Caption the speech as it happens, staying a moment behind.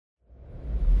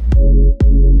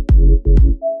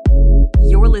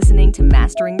to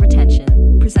Mastering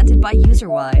Retention, presented by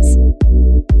UserWise.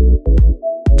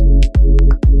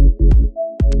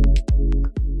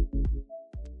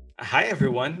 Hi,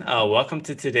 everyone. Welcome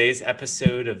to today's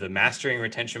episode of the Mastering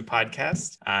Retention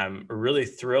podcast. I'm really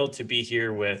thrilled to be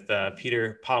here with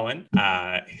Peter Pawan,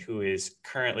 who is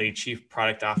currently Chief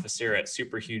Product Officer at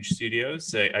Superhuge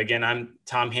Studios. Again, I'm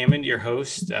Tom Hammond, your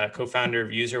host, co-founder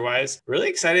of UserWise. Really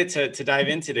excited to dive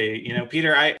in today. You know,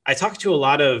 Peter, I talk to a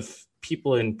lot of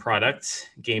people in product,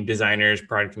 game designers,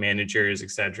 product managers,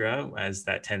 etc., as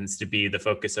that tends to be the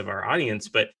focus of our audience,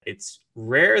 but it's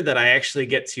rare that I actually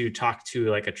get to talk to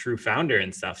like a true founder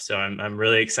and stuff. So I'm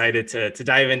really excited to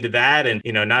dive into that. And,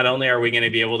 you know, not only are we going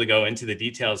to be able to go into the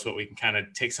details, but we can kind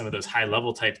of take some of those high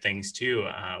level type things too,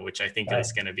 which I think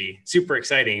is going to be super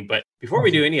exciting. But before we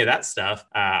do any of that stuff,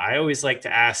 I always like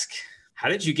to ask, how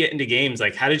did you get into games?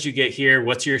 Like, how did you get here?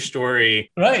 What's your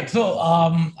story? Right. So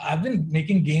I've been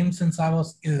making games since I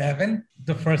was 11.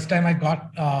 The first time I got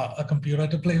a computer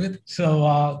to play with.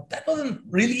 So that was a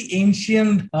really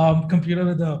ancient computer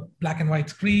with a black and white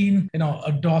screen, you know,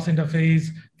 a DOS interface,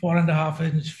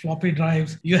 4.5-inch floppy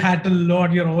drives. You had to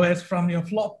load your OS from your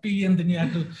floppy, and then you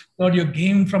had to load your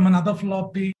game from another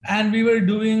floppy. And we were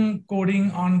doing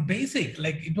coding on BASIC.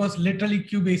 Like, it was literally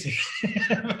QBasic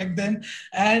back then.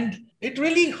 And it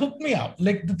really hooked me up.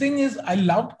 Like, the thing is, I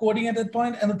loved coding at that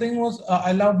point. And the thing was,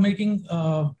 I loved making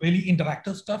really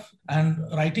interactive stuff and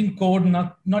writing code,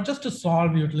 not just to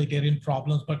solve utilitarian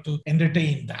problems, but to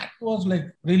entertain. That was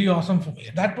like really awesome for me.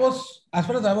 That was, as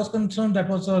far as I was concerned, that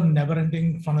was a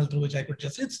never-ending funnel through which I could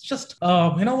it's just,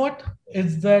 you know what?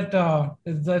 It's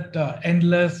that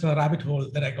endless rabbit hole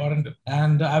that I got into.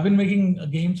 And I've been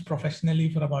making games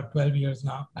professionally for about 12 years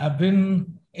now. I've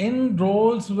been in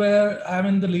roles where I'm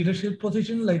in the leadership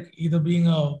position, like either being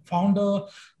a founder,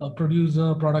 a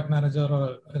producer, product manager,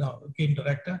 or a game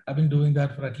director. I've been doing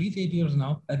that for at least 8 years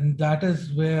now. And that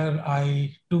is where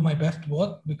I do my best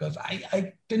work, because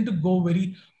I tend to go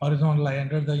very horizontal. I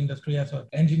entered the industry as an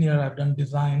engineer. I've done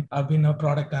design. I've been a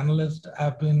product analyst.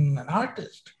 I've been an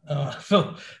artist.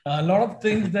 So a lot of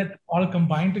things that all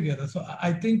combine together. So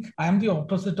I think I'm the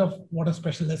opposite of what a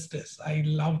specialist is. I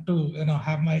love to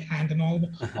have my hand in all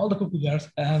the cookie jars,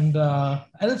 and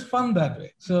it's fun that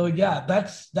way. So yeah,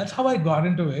 that's how I got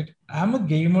into it. I'm a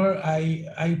gamer.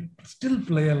 I still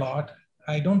play a lot.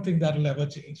 I don't think that will ever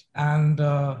change. And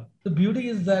the beauty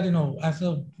is that, as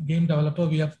a game developer,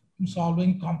 we are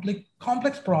solving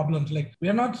complex problems. Like, we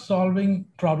are not solving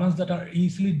problems that are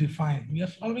easily defined. We are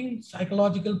solving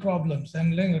psychological problems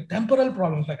and like temporal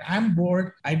problems. Like, I'm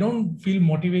bored. I don't feel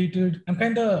motivated. I'm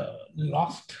kind of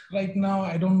lost right now.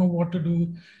 I don't know what to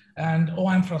do. And,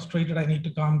 I'm frustrated. I need to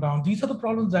calm down. These are the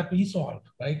problems that we solve,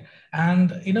 right?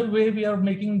 And in a way, we are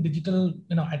making digital,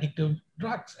 addictive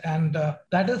drugs. And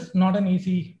that is not an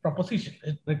easy proposition.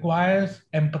 It requires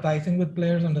empathizing with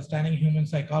players, understanding human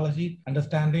psychology,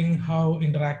 understanding how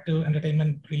interactive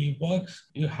entertainment really works.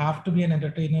 You have to be an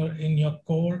entertainer in your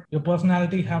core. Your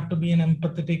personality have to be an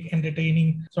empathetic,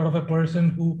 entertaining sort of a person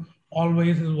who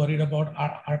always is worried about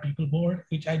are people bored,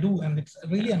 which I do, and it's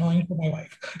really annoying for my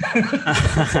wife.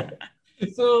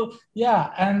 So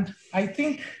yeah, and I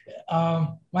think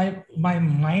my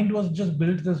mind was just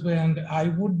built this way, and I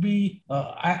would be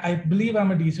I believe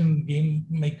I'm a decent game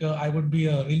maker. I would be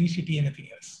a really shitty anything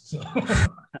else. So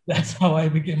that's how I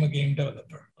became a game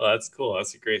developer. Well, that's cool.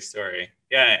 That's a great story.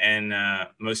 Yeah, and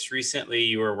most recently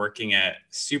you were working at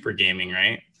Super Gaming,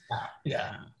 right?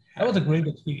 Yeah, that was a great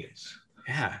experience.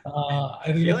 Yeah,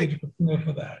 I really take it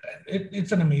for that.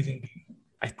 It's an amazing team.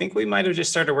 I think we might have just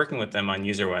started working with them on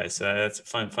UserWise. So that's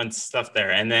fun stuff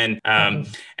there. And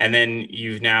then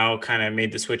you've now kind of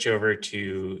made the switch over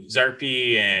to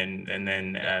Zarpy and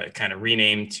then kind of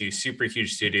renamed to Superhuge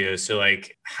Studios. So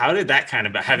like, how did that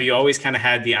have you always kind of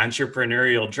had the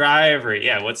entrepreneurial drive, or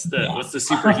what's the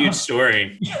Superhuge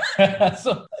story? Yeah,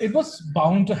 so it was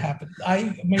bound to happen.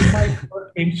 I made my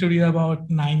first game studio about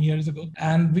 9 years ago,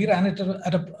 and we ran it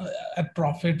at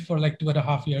profit for like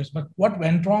 2.5 years. But what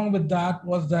went wrong with that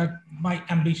was that my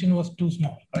ambition was too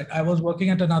small, right? I was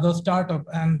working at another startup,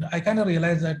 and I kind of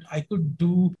realized that I could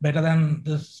do better than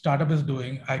this startup is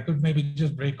doing. I could maybe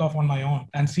just break off on my own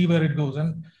and see where it goes.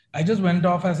 And I just went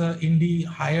off as an indie,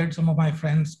 hired some of my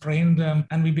friends, trained them,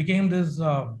 and we became this,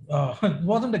 it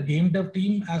wasn't a game dev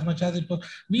team as much as it was,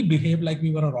 we behaved like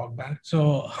we were a rock band.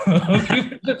 So,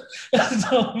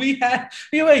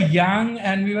 we were young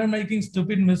and we were making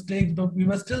stupid mistakes, but we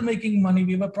were still making money.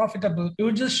 We were profitable. We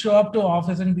would just show up to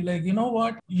office and be like, you know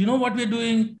what we're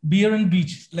doing? Beer and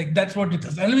beaches. Like, that's what it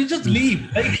is. And we just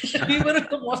leave. Like, we were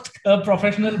the most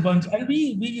professional bunch. And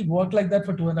we worked like that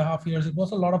for 2.5 years. It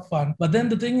was a lot of fun. But then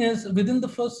the thing thing is, within the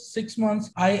first 6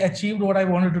 months, I achieved what I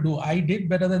wanted to do. I did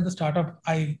better than the startup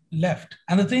I left.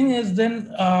 And the thing is,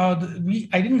 then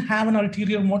I didn't have an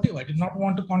ulterior motive. I did not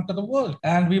want to conquer the world.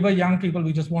 And we were young people.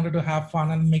 We just wanted to have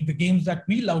fun and make the games that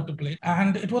we love to play.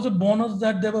 And it was a bonus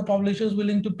that there were publishers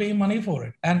willing to pay money for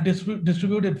it and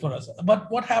distribute it for us.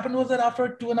 But what happened was that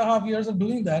after 2.5 years of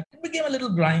doing that, it became a little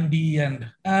grindy,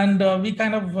 and we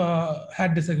kind of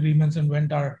had disagreements and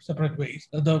went our separate ways.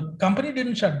 The company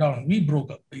didn't shut down. We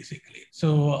broke up, basically.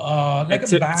 So like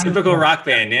a band. Typical rock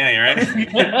band. Yeah, you're right.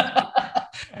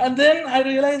 And then I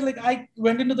realized, like, I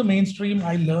went into the mainstream.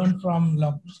 I learned from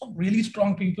some really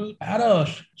strong people. I had a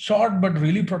short but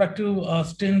really productive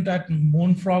stint at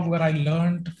Moonfrog, where I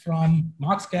learned from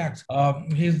Mark Skaggs.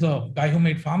 He's the guy who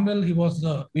made Farmville. He was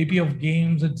the VP of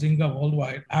games at Zynga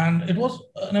Worldwide, and it was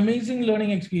an amazing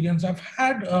learning experience. I've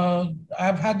had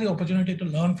the opportunity to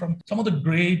learn from some of the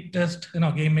greatest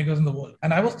game makers in the world,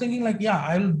 and I was thinking, like, yeah,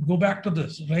 I'll go back to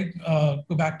this, right?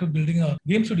 Go back to building a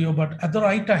game studio, but at the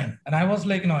right time. And I was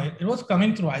like, it was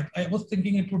coming through. I was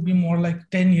thinking it would be more like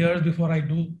 10 years before I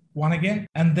do one again.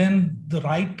 And then the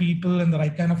right people and the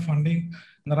right kind of funding,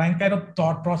 and the right kind of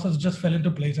thought process just fell into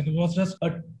place. And it was just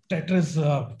a Tetris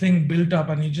thing built up,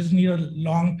 and you just need a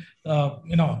long,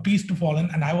 piece to fall in.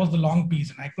 And I was the long piece,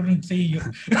 and I couldn't say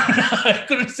I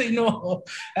couldn't say no.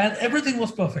 And everything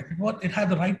was perfect. It had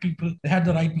the right people, it had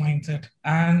the right mindset.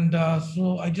 And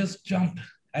so I just jumped.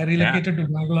 I relocated to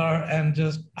Bangalore, and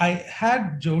I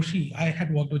had Joshi. I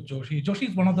had worked with Joshi. Joshi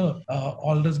is one of the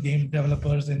oldest game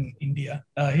developers in India.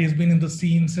 He's been in the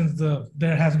scene since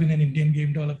there has been an Indian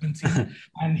game development scene.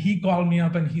 And he called me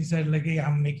up and he said, like, hey,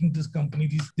 I'm making this company.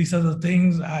 These are the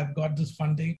things. I've got this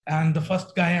funding. And the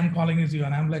first guy I'm calling is you.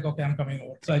 And I'm like, okay, I'm coming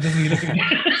over. So I just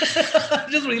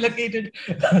relocated.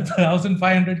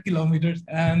 1,500 kilometers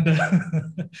and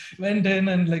went in,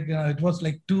 and it was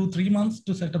like 2-3 months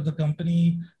to set up the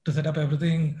company, to set up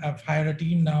everything. I've hired a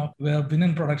team now. We've been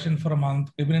in production for a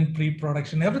month. We've been in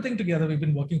pre-production. Everything together, we've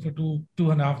been working for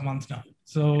 2.5 months now.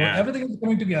 So everything is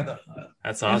coming together.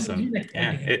 That's awesome.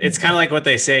 It's kind of like what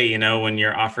they say, when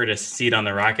you're offered a seat on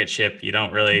the rocket ship, you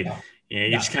don't really... Yeah.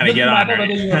 You just kind of get on.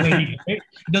 Right? It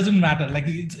doesn't matter. Like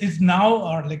it's now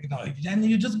or and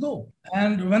you just go.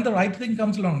 And when the right thing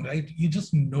comes along, right, you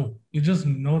just know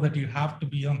that you have to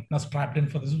be strapped in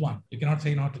for this one. You cannot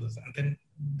say no to this. And then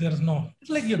there's no. It's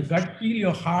like your gut feel,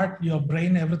 your heart, your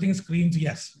brain, everything screams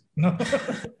yes. No.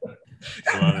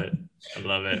 I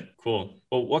love it. Cool.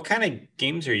 Well, what kind of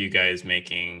games are you guys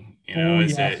making?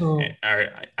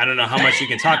 I don't know how much you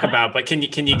can talk about, but can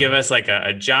you give us like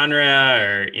a genre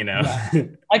or, Yeah.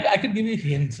 I could give you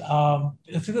hints.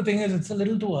 See, the thing is, it's a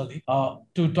little too early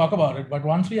to talk about it. But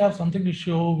once we have something to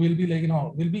show, we'll be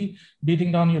we'll be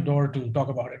beating down your door to talk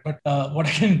about it. But what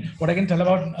I can tell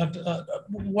about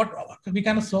what we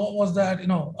kind of saw was that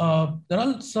there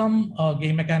are some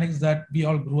game mechanics that we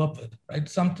all grew up with, right?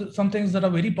 Some things that are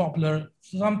very popular,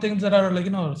 some things that are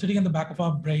sitting in the back of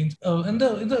our brains.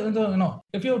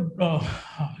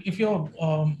 If your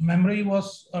memory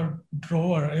was a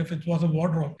drawer, if it was a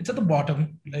wardrobe, it's at the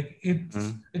bottom. Like it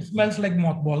smells like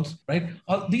mothballs, right?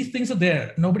 These things are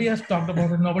there. Nobody has talked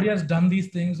about it. Nobody has done these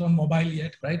things on mobile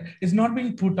yet, right? It's not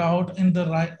being put out in the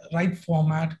right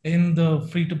format, in the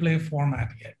free-to-play format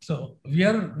yet. So we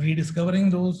are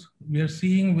rediscovering those. We are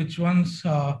seeing which ones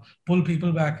pull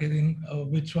people back in,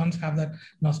 which ones have that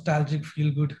nostalgic,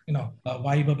 feel-good,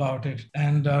 vibe about it,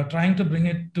 and trying to bring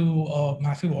it to a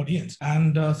massive audience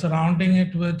and surrounding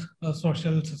it with a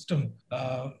social system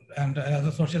and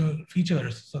other social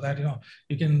features, so that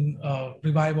you can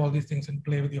revive all these things and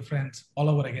play with your friends all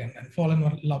over again and fall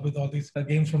in love with all these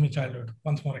games from your childhood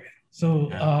once more again.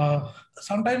 So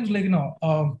sometimes,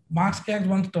 Mark Skaggs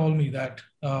once told me that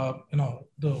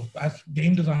as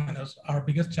game designers, our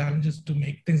biggest challenge is to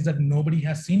make things that nobody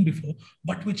has seen before,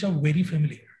 but which are very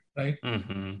familiar, right?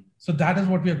 Mm-hmm. So that is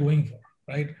what we are going for.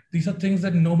 Right? These are things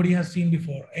that nobody has seen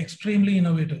before, extremely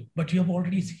innovative, but you have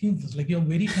already seen this, you're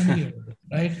very familiar with it,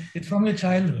 right? It's from your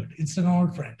childhood. It's an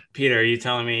old friend. Peter, are you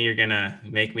telling me you're going to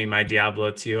make me my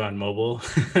Diablo 2 on mobile?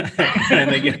 And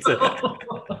they get to...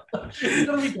 It's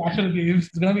going to be casual games.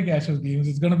 It's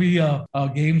going to be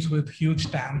games with huge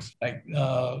stamps,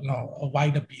 a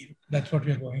wide appeal. That's what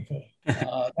we're going for.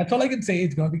 That's all I can say.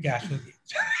 It's going to be casual games.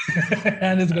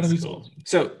 And it's going to be cool.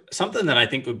 So something that I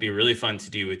think would be really fun to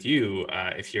do with you,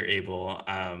 if you're able,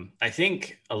 I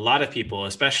think a lot of people,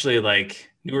 especially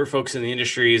newer folks in the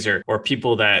industries or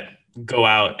people that go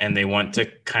out and they want to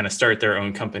kind of start their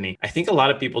own company. I think a lot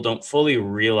of people don't fully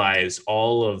realize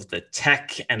all of the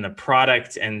tech and the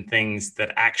product and things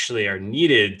that actually are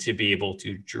needed to be able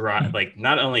to drive,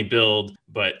 not only build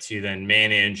but to then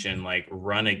manage and like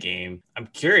run a game. I'm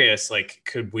curious, like,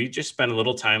 could we just spend a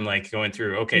little time like going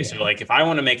through, okay, so like if I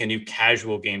want to make a new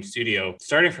casual game studio,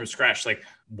 starting from scratch, like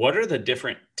what are the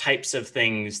different types of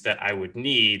things that I would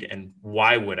need and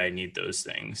why would I need those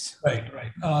things? Right.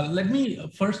 Let me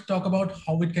first talk about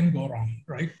how it can go wrong,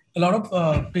 right? A lot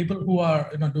of people who are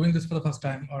doing this for the first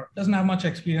time or doesn't have much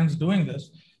experience doing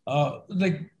this,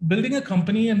 like building a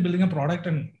company and building a product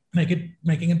and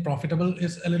making it profitable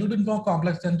is a little bit more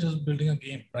complex than just building a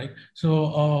game, right?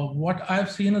 So what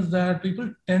I've seen is that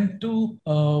people tend to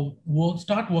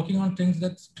start working on things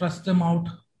that stress them out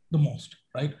the most,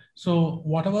 right? So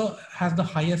whatever has the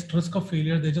highest risk of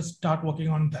failure, they just start working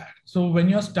on that. So when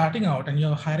you're starting out and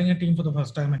you're hiring a team for the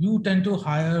first time, you tend to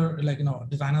hire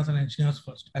designers and engineers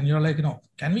first. And you're like,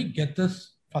 can we get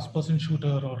this first-person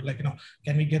shooter, or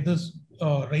can we get this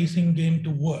racing game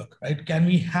to work, right? Can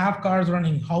we have cars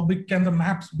running? How big can the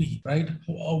maps be, right?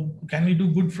 Can we do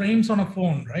good frames on a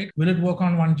phone, right? Will it work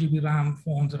on 1 GB RAM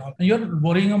phones and all? And you're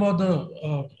worrying about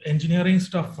the engineering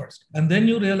stuff first. And then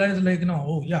you realize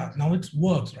oh yeah, now it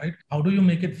works, right? How do you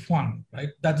make it fun, right?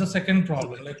 That's the second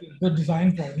problem, like the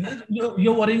design problem.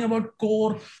 You're worrying about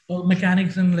core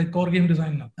mechanics and like core game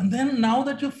design now. And then now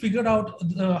that you've figured out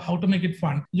how to make it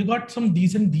fun, you got some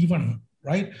decent D1,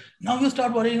 right? Now you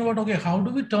start worrying about, okay, how do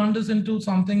we turn this into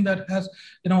something that has,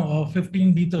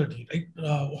 15 D30,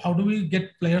 right? How do we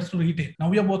get players to retain? Now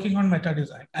we are working on meta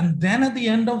design. And then at the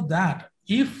end of that,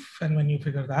 if and when you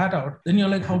figure that out, then you're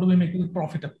like, how do we make it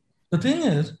profitable? The thing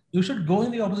is, you should go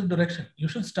in the opposite direction. You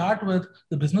should start with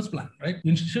the business plan, right?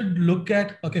 You should look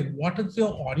at, okay, what is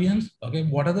your audience? Okay,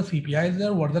 what are the CPIs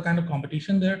there? What is the kind of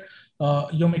competition there?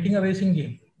 You're making a racing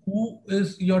game. Who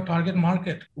is your target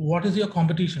market? What is your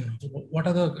competition? What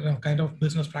are the kind of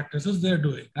business practices they're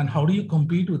doing? And how do you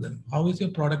compete with them? How is your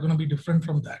product going to be different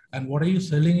from that? And what are you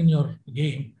selling in your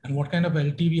game? And what kind of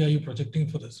LTV are you projecting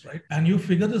for this, right? And you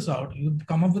figure this out, you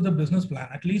come up with a business plan,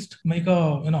 at least make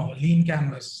a lean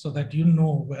canvas so that you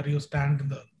know where you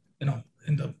stand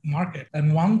in the market.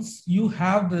 And once you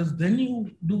have this, then you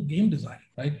do game design,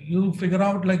 right? You figure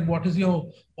out like what is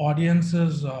your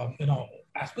audience's,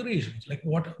 aspirations, like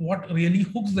what really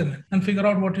hooks them in, and figure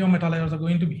out what your meta layers are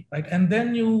going to be, right? And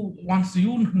then once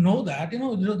you know that,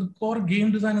 the core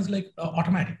game design is like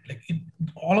automatic, like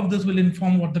all of this will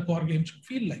inform what the core game should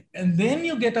feel like. And then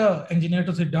you get an engineer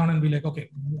to sit down and be like, okay,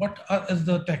 what is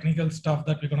the technical stuff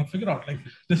that we're going to figure out? Like,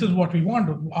 this is what we want.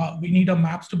 We need our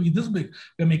maps to be this big.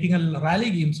 We're making a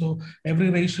rally game, so every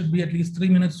race should be at least 3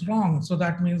 minutes long. So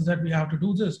that means that we have to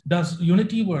do this. Does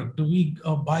Unity work? Do we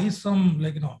buy some,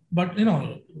 but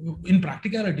in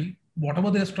practicality, whatever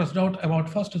they're stressed out about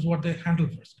first is what they handle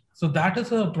first. So that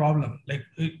is a problem. Like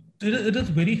it is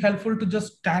very helpful to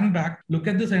just stand back, look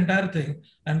at this entire thing,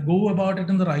 and go about it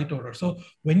in the right order. So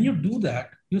when you do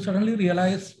that, you suddenly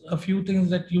realize a few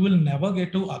things that you will never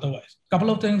get to otherwise. A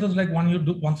couple of things is like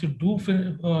once you do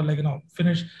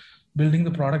finish building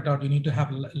the product out, you need to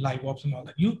have live ops and all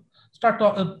that. You start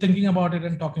thinking about it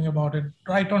and talking about it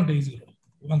right on day zero.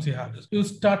 Once you have this, you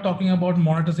start talking about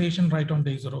monetization right on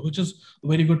day zero, which is a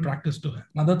very good practice to have.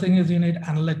 Another thing is you need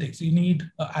analytics, you need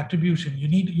attribution, you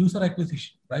need user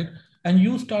acquisition, right? And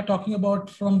you start talking about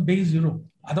from day zero.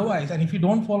 Otherwise, and if you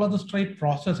don't follow the straight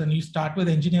process and you start with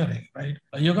engineering, right,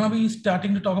 you're going to be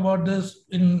starting to talk about this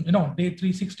in, day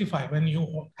 365 when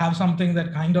you have something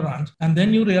that kind of runs. And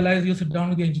then you realize, you sit down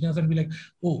with the engineers and be like,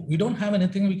 oh, we don't have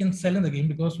anything we can sell in the game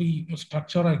because we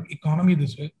structure our economy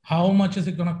this way. How much is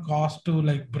it going to cost to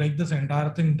like break this entire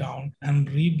thing down and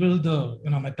rebuild the,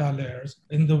 meta layers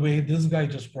in the way this guy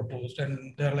just proposed?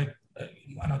 And they're like,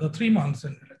 another 3 months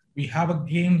and we have a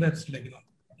game that's like,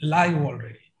 live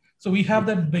already. So we have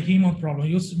that behemoth problem.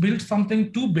 You build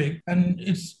something too big and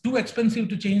it's too expensive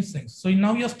to change things. So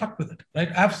now you're stuck with it, right?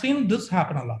 I've seen this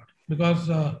happen a lot because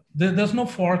there's no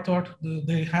forethought.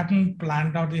 They hadn't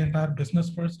planned out the entire business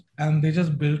first and they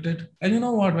just built it. And you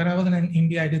know what? When I was in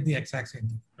India, I did the exact same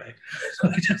thing, right? So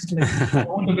I just I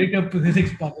want to make a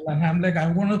physics puzzle and I'm like, I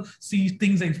want to see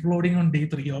things exploding on day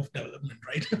 3 of development,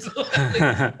 right? So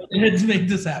let's make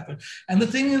this happen. And the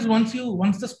thing is, once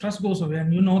the stress goes away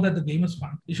and you know that the game is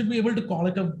fun, you should be able to call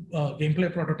it a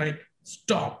gameplay prototype,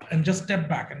 stop and just step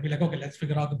back and be like, okay, let's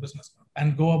figure out the business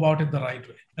and go about it the right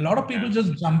way. A lot of people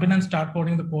just jump in and start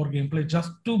coding the core gameplay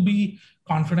just to be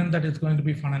confident that it's going to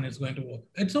be fun and it's going to work.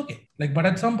 It's okay. But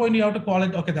at some point you have to call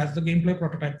it, okay, that's the gameplay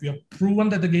prototype. We have proven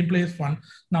that the gameplay is fun.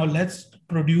 Now let's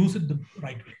produce it the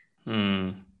right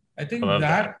way. I think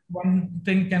that one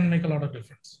thing can make a lot of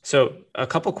difference. So a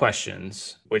couple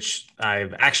questions, which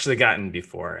I've actually gotten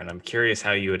before, and I'm curious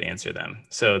how you would answer them.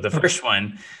 So the first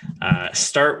one,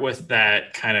 start with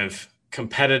that kind of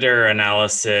competitor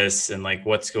analysis and like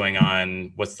what's going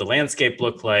on, what's the landscape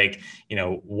look like,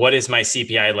 what is my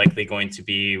CPI likely going to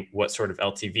be, what sort of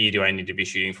LTV do I need to be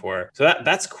shooting for. So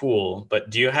that's cool. But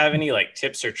do you have any like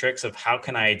tips or tricks of how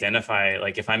can I identify,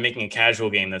 like if I'm making a casual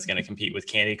game that's going to compete with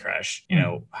Candy Crush,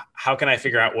 how can I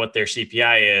figure out what their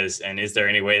CPI is, and is there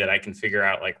any way that I can figure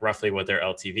out like roughly what their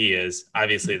LTV is?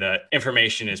 Obviously the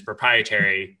information is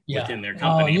proprietary within their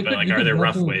company, but are there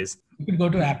rough ways? You could go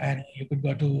to App Annie, you could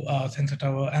go to Sensor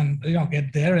Tower and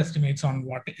get their estimates on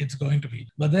what it's going to be.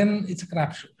 But then it's a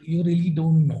crapshoot. You really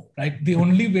don't know, right? The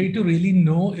only way to really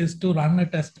know is to run a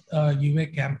test UA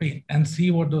campaign and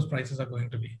see what those prices are going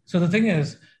to be. So the thing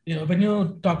is, when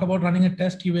you talk about running a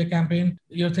test UA campaign,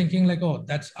 you're thinking like, oh,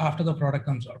 that's after the product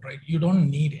comes out, right? You don't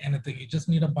need anything. You just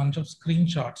need a bunch of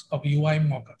screenshots of UI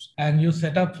mockups, and you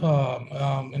set up,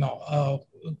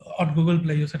 on Google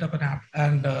Play, you set up an app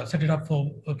and set it up for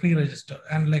a pre-register.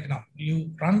 And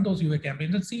you run those UA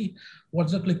campaigns and see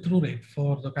what's the click-through rate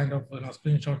for the kind of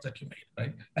screenshots that you made,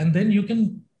 right? And then you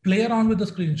can play around with the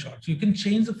screenshots. You can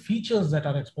change the features that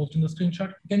are exposed in the screenshot.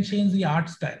 You can change the art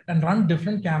style and run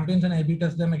different campaigns and A/B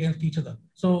test them against each other.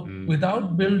 So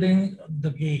without building the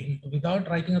game, without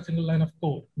writing a single line of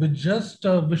code, with just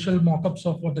visual mockups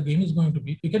of what the game is going to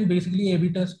be, you can basically A/B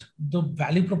test the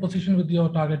value proposition with your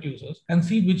target users and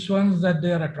see which ones that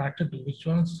they are attracted to, which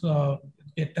ones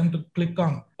get them to click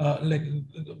on,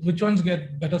 which ones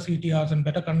get better CTRs and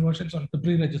better conversions on the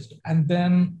pre-register. And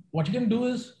then what you can do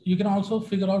is you can also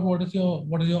figure out what is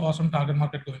your awesome target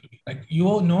market going to be. Like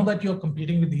you know that you're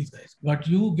competing with these guys, but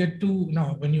you get to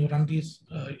when you run these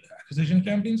acquisition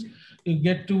campaigns, you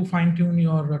get to fine tune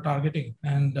your targeting,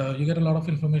 and you get a lot of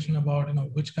information about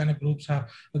which kind of groups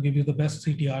give you the best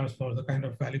CTRs for the kind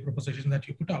of value proposition that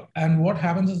you put out. And what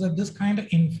happens is that this kind of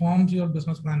informs your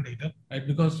business plan later, right?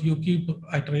 Because you keep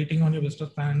iterating on your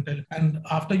business plan, and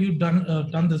after you've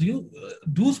done this, you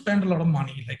do spend a lot of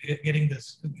money like getting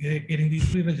these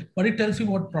pre-registered, but it tells you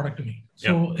what product to make.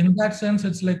 So in that sense,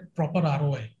 it's like proper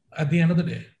ROI. At the end of the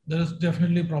day, there's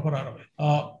definitely proper ROI.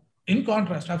 In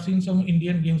contrast, I've seen some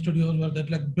Indian game studios where they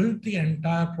built the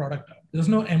entire product out. There's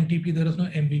no MTP, there is no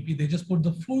MVP. They just put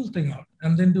the full thing out,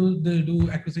 and then they do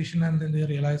acquisition, and then they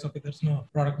realize, okay, there's no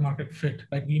product market fit.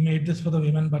 Like we made this for the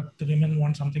women, but the women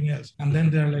want something else. And then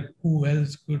they're like, who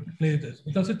else could play this?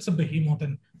 Because it's a behemoth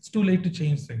and it's too late to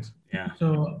change things. Yeah.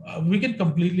 So we can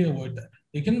completely avoid that.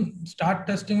 You can start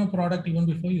testing a product even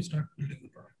before you start building the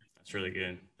product. That's really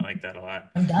good. I like that a lot.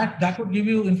 And that would give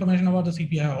you information about the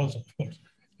CPI also, of course.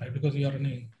 Right? Because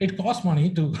it costs money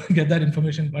to get that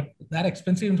information, but that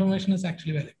expensive information is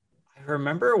actually valuable. I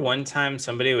remember one time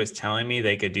somebody was telling me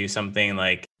they could do something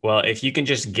like, well, if you can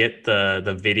just get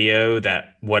the video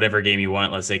that whatever game you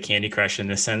want, let's say Candy Crush in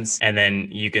this sense, and then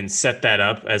you can set that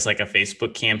up as like a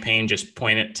Facebook campaign, just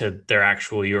point it to their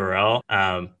actual URL.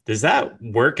 Does that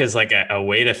work as like a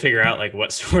way to figure out like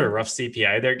what sort of rough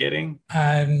CPI they're getting?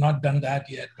 I've not done that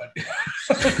yet, but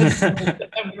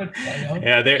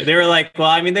yeah, they were like,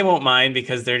 well, I mean, they won't mind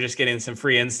because they're just getting some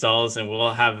free installs and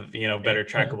we'll have, better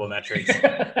trackable metrics.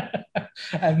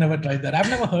 I've never tried that. I've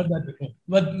never heard that before,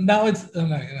 but now it's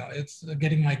it's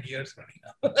getting my gears running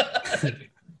now.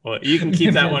 Well, you can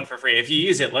keep that one for free. If you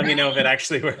use it, let me know if it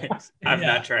actually works. I've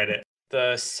not tried it.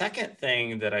 The second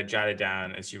thing that I jotted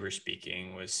down as you were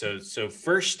speaking was, so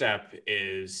first step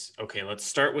is, okay, let's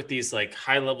start with these like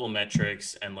high level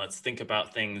metrics and let's think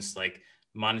about things like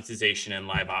monetization and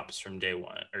live ops from day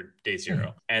one or day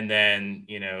zero. And then,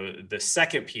 the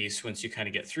second piece, once you kind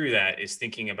of get through that, is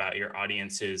thinking about your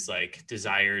audience's like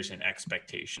desires and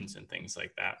expectations and things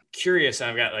like that. Curious,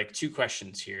 I've got like two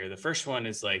questions here. The first one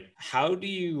is like, how do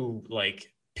you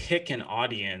like pick an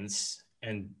audience?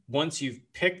 And once you've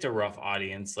picked a rough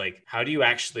audience, like how do you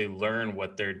actually learn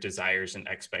what their desires and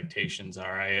expectations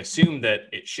are? I assume that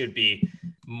it should be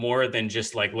more than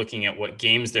just like looking at what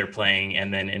games they're playing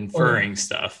and then inferring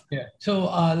stuff. Yeah. So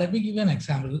let me give you an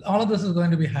example. All of this is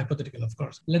going to be hypothetical, of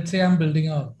course. Let's say I'm building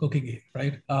a cooking game,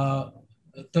 right?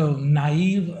 The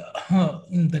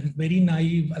very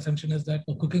naive assumption is that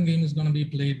a cooking game is going to be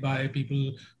played by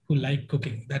people who like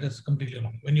cooking. That is completely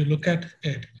wrong. When you look at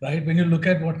it, right? When you look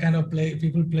at what kind of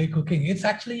people play cooking, it's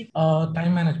actually a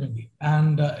time management game.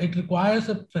 And it requires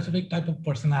a specific type of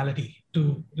personality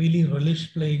to really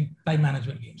relish playing time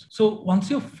management games. So once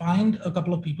you find a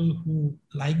couple of people who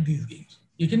like these games,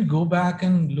 you can go back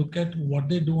and look at what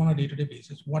they do on a day-to-day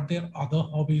basis, what their other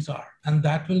hobbies are. And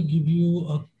that will give you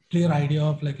a clear idea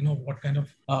of what kind of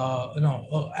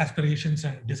aspirations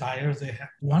and desires they have.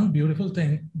 One beautiful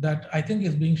thing that I think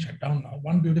is being shut down now.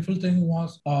 One beautiful thing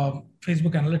was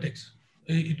Facebook Analytics.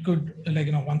 it could, like,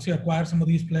 once you acquire some of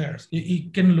these players, you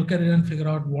can look at it and figure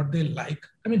out what they like.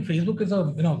 I mean, Facebook is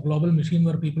a global machine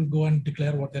where people go and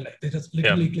declare what they like. They just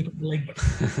literally click the like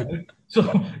button. Right?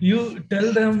 So you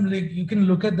tell them, like, you can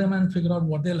look at them and figure out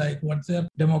what they like, what's their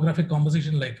demographic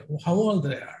composition like, how old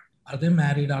they are. Are they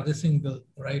married? Are they single?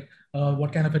 Right?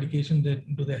 What kind of education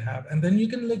do they have? And then you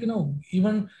can, like,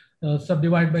 even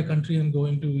subdivide by country and go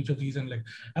into each of these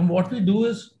and what we do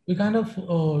is we kind of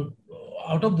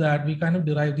out of that we kind of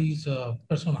derive these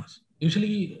personas.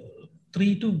 Usually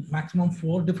 3 to maximum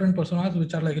 4 different personas,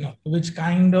 which are which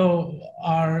kind of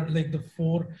are like the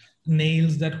 4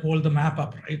 nails that hold the map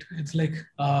up, right? It's like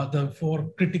the 4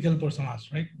 critical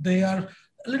personas, right? They are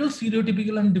a little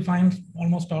stereotypical and defines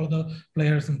almost all of the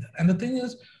players in there. And the thing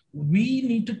is, we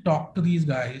need to talk to these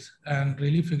guys and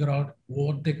really figure out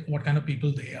what kind of people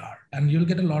they are, and you'll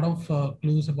get a lot of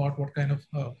clues about what kind of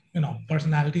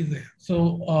personalities they have.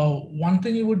 So one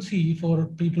thing you would see for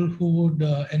people who would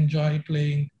enjoy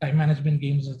playing time management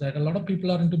games is that a lot of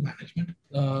people are into management.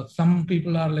 Some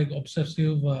people are like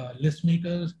obsessive list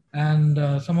makers, and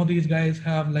some of these guys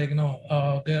have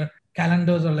their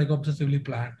calendars are like obsessively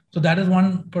planned. So that is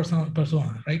one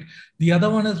persona, right? The other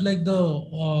one is like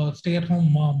the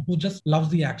stay-at-home mom who just loves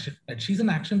the action. Right? She's an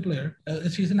action player.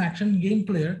 She's an action game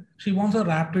player. She wants a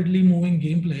rapidly moving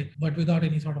gameplay, but without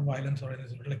any sort of violence or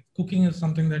anything. Like cooking is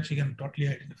something that she can totally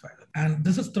identify with. And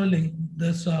this is thrilling.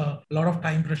 There's a lot of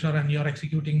time pressure and you're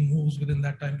executing moves within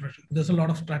that time pressure. There's a lot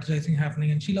of strategizing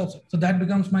happening and she loves it. So that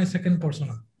becomes my second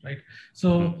persona, right?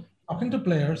 So talking to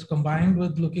players combined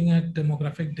with looking at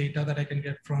demographic data that I can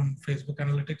get from Facebook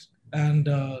analytics and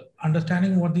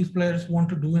understanding what these players want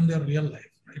to do in their real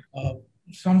life, right?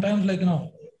 Sometimes,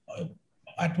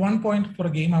 at one point for a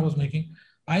game I was making,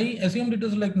 I assumed it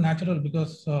was like natural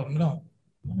because,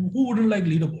 who wouldn't like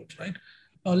leaderboards, right?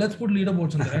 Let's put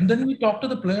leaderboards in there. And then we talk to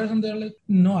the players and they're like,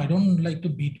 no, I don't like to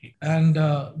beat people. And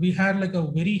we had like a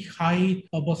very high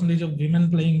percentage of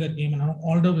women playing that game and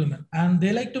older women. And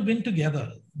they like to win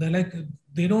together.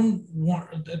 They don't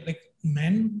want, like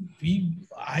men,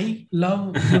 I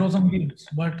love zero-sum games,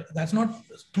 but that's not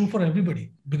true for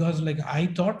everybody. Because like I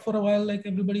thought for a while, like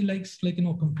everybody likes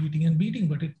competing and beating,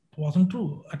 but it wasn't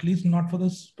true, at least not for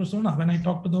this persona. When I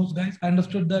talked to those guys, I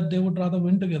understood that they would rather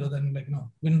win together than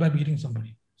win by beating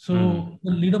somebody. So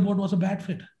the leaderboard was a bad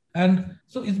fit. And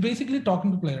so it's basically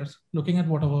talking to players, looking at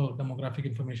whatever demographic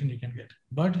information you can get,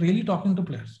 but really talking to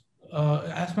players.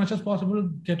 As much as possible,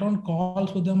 get on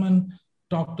calls with them and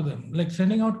talk to them. Like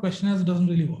sending out questionnaires doesn't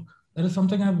really work. That is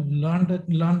something I've learned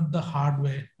the hard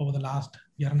way over the last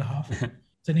year and a half.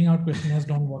 Sending out questionnaires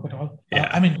don't work at all.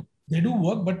 I mean, they do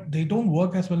work, but they don't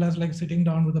work as well as like sitting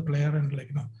down with a player and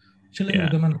chilling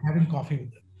with them and having coffee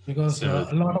with them, because a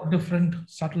lot of different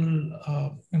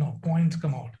subtle points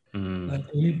come out that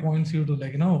really points you to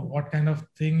what kind of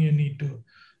thing you need to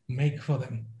make for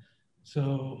them.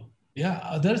 So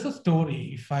there's a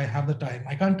story. If I have the time,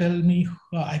 I can't tell me.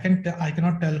 I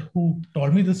cannot tell who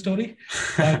told me the story,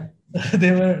 but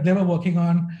they were working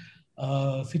on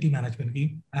city management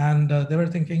game, and they were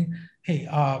thinking, hey,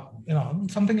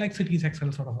 something like Cities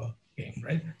Excel sort of a game,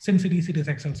 right? SimCity, Cities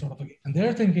Excel sort of a game, and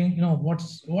they're thinking,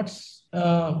 what's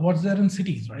there in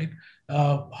cities, right?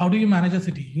 How do you manage a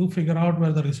city? You figure out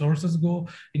where the resources go.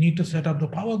 You need to set up the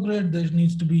power grid. There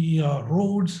needs to be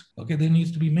roads. Okay, there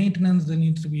needs to be maintenance. There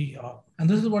needs to be, and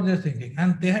this is what they're thinking.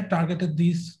 And they had targeted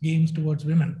these games towards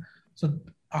women. So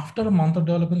after a month of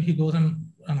development, he goes and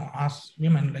asks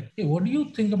women like, hey, what do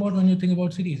you think about when you think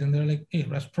about cities? And they're like, hey,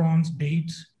 restaurants,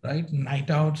 dates, right? Night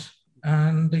outs.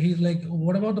 And he's like,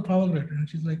 what about the power grid? And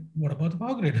she's like, what about the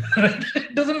power grid? Right?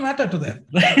 It doesn't matter to them.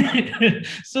 Right?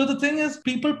 So the thing is,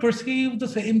 people perceive the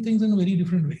same things in very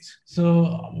different ways.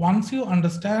 So once you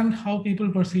understand how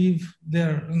people perceive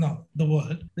their, the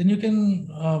world, then you can,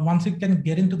 once you can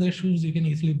get into their shoes, you can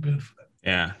easily build for them.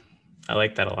 Yeah. I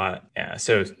like that a lot. Yeah.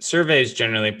 So surveys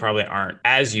generally probably aren't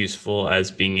as useful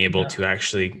as being able to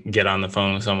actually get on the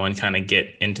phone with someone, kind of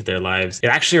get into their lives. It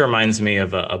actually reminds me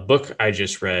of a book I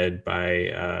just read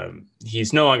by,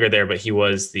 he's no longer there, but he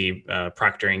was the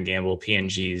Procter & Gamble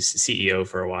P&G's CEO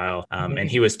for a while. And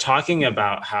he was talking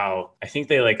about how I think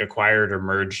they acquired or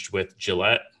merged with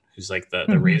Gillette, who's like the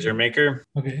razor maker.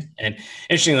 Okay. And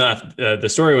interestingly enough, the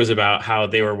story was about how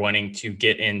they were wanting to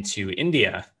get into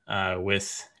India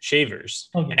with shavers.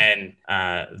 Okay. And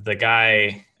the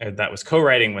guy that was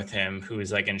co-writing with him, who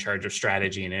was in charge of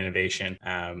strategy and innovation,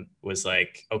 was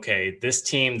like, okay, this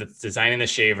team that's designing the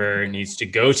shaver needs to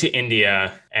go to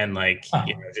India and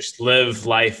just live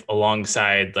life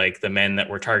alongside the men that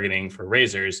we're targeting for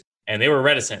razors. and they were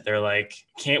reticent. They're like,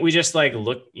 can't we just like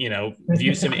look,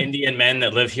 view some Indian men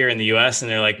that live here in the US? And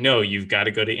they're like, no, you've got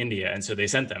to go to India. And so they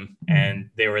sent them, and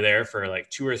they were there for like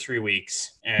 2 or 3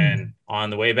 weeks. And on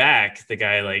the way back, the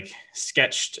guy like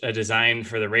sketched a design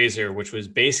for the razor, which was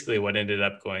basically what ended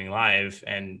up going live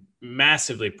and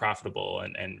massively profitable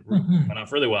and went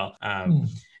off really well.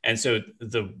 And so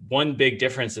the one big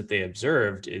difference that they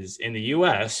observed is in the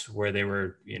US, where they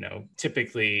were,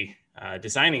 typically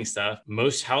designing stuff,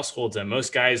 most households and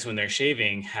most guys, when they're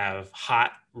shaving, have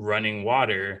hot running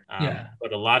water.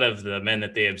 But a lot of the men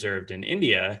that they observed in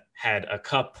India had a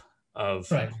cup of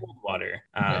cold water.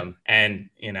 And,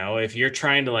 if you're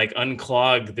trying to like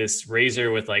unclog this razor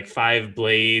with like 5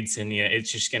 blades, and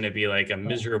it's just going to be like a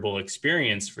miserable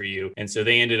experience for you. And so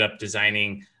they ended up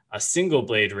designing a single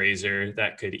blade razor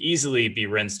that could easily be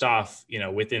rinsed off,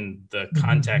 within the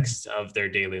context of their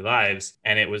daily lives.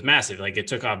 And it was massive. Like it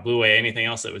took off, blew away anything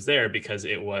else that was there, because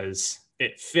it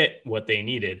fit what they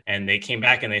needed. And they came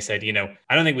back and they said,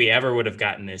 I don't think we ever would have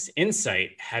gotten this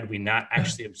insight had we not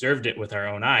actually observed it with our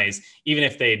own eyes. Even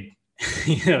if they'd,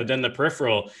 done the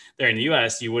peripheral there in the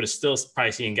US, you would have still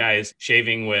probably seen guys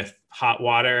shaving with hot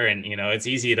water, and it's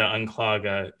easy to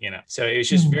unclog so it was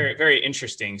just very, very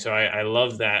interesting. So I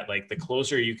love that, like the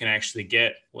closer you can actually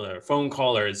get with a phone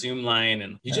call or a Zoom line,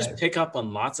 and you just pick up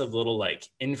on lots of little like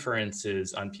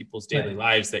inferences on people's daily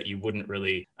lives that you wouldn't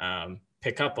really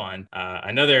pick up on.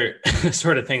 Another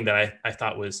sort of thing that I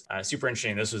thought was super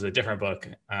interesting, this was a different book,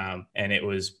 and it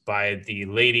was by the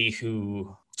lady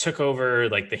who took over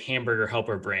like the Hamburger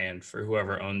Helper brand for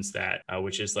whoever owns that,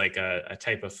 which is like a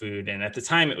type of food. And at the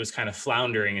time it was kind of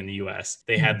floundering in the US.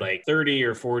 They had like 30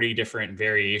 or 40 different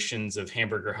variations of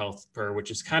Hamburger Helper, which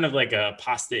is kind of like a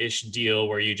pasta-ish deal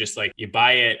where you just like, you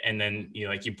buy it and then you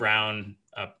brown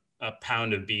a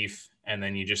pound of beef, and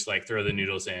then you just like throw the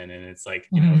noodles in, and it's like,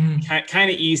 kind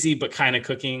of easy, but kind of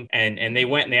cooking. And they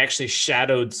went and they actually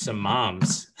shadowed some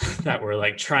moms that were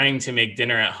like trying to make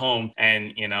dinner at home.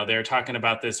 And, they're talking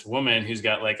about this woman who's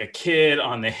got like a kid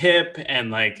on the hip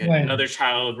and like another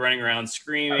child running around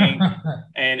screaming.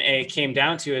 And it came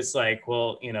down to, it's like,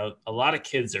 well, a lot of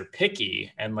kids are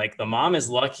picky, and like the mom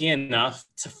is lucky enough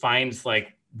to find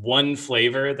like one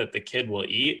flavor that the kid will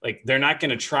eat. Like they're not going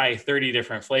to try 30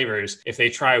 different flavors. If they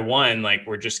try one, like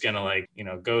we're just going to like,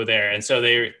 go there. And so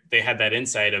they had that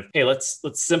insight of, hey, let's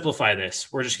simplify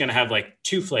this. We're just going to have like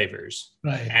 2 flavors.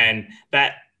 Right. And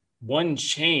that one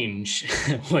change,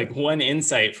 like one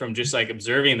insight from just like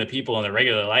observing the people in their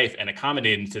regular life and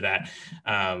accommodating to that,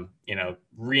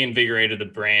 reinvigorated the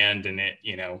brand, and it,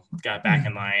 got back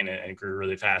in line and grew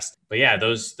really fast. But yeah,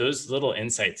 those little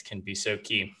insights can be so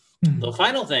key. The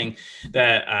final thing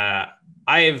that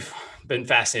I've been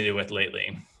fascinated with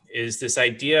lately is this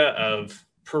idea of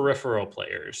peripheral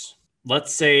players.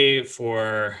 Let's say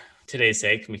for today's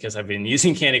sake, because I've been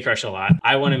using Candy Crush a lot,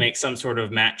 I want to make some sort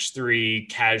of match 3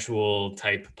 casual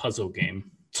type puzzle game.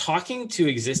 Talking to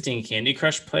existing Candy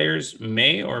Crush players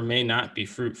may or may not be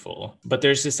fruitful, but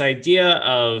there's this idea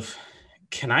of,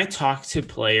 can I talk to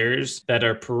players that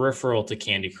are peripheral to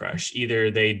Candy Crush?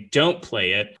 Either they don't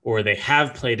play it or they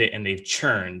have played it and they've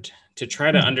churned, to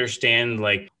try to understand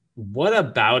like what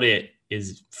about it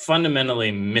is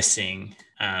fundamentally missing.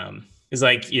 Is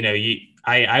like,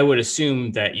 I would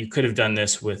assume that you could have done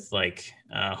this with like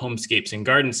Homescapes and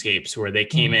Gardenscapes, where they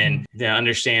came in to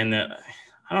understand that,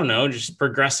 I don't know, just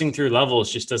progressing through levels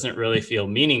just doesn't really feel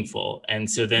meaningful. And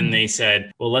so then they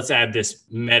said, well, let's add this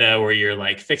meta where you're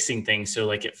like fixing things, so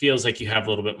like it feels like you have a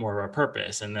little bit more of a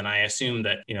purpose. And then I assume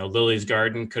that, Lily's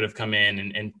Garden could have come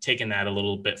in and taken that a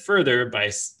little bit further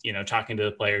by, talking to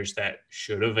the players that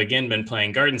should have, again, been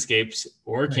playing Gardenscapes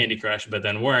or Candy Crush, but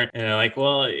then weren't. And they're like,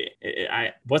 well,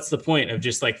 what's the point of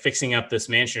just like fixing up this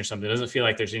mansion or something? It doesn't feel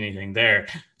like there's anything there.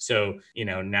 So,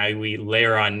 now we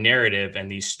layer on narrative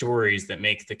and these stories that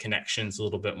make the connections a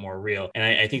little bit more real. And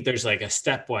I think there's like a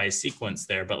stepwise sequence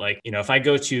there. But like, if I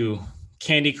go to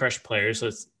Candy Crush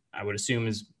players, I would assume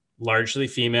is largely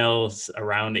females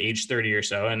around age 30 or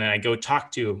so. And then I go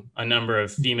talk to a number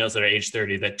of females that are age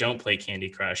 30 that don't play Candy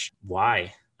Crush.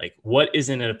 Why? Like, what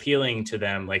isn't it appealing to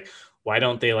them? Like, why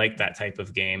don't they like that type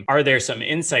of game? Are there some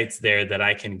insights there that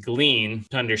I can glean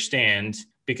to understand?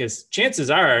 Because chances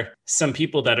are some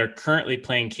people that are currently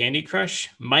playing Candy Crush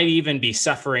might even be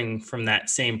suffering from that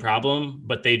same problem,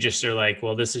 but they just are like,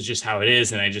 well, this is just how it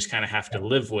is, and I just kind of have to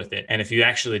live with it. And if you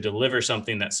actually deliver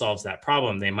something that solves that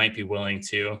problem, they might be willing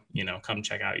to, come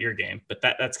check out your game. But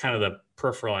that's kind of the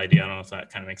peripheral idea. I don't know if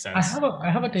that kind of makes sense. I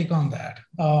have a take on that.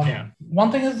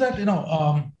 One thing is that,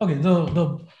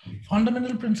 the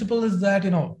fundamental principle is that,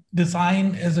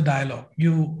 design is a dialogue.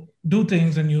 You do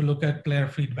things and you look at player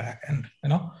feedback, and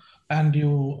and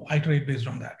you iterate based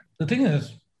on that. The thing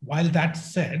is, while that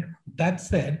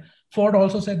said, Ford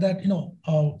also said that,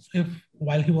 if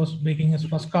while he was making his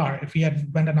first car, if he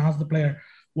had went and asked the player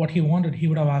what he wanted, he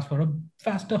would have asked for a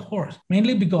faster horse,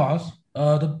 mainly because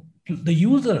the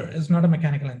user is not a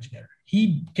mechanical engineer.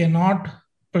 He cannot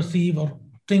perceive or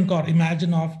think or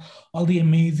imagine of all the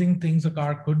amazing things a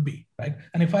car could be, right?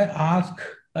 And if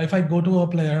I go to a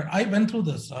player, I went through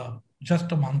this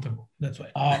just a month ago. That's why.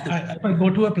 If I go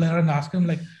to a player and ask him,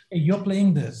 like, hey, you're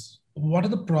playing this, what are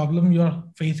the problem you're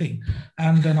facing?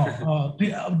 And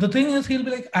the thing is, he'll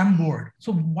be like, I'm bored.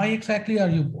 So why exactly are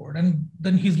you bored? And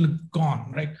then he's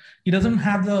gone, right? He doesn't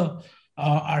have the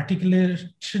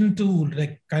articulation to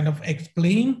like kind of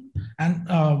explain and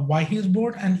why he's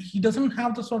bored, and he doesn't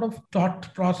have the sort of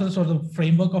thought process or the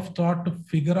framework of thought to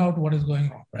figure out what is going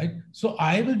wrong, right? So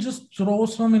I will just throw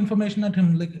some information at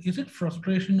him, like, is it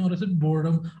frustration or is it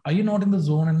boredom? Are you not in the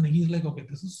zone? And he's like, okay,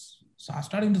 this is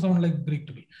starting to sound like Greek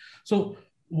to me. So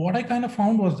what I kind of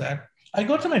found was that I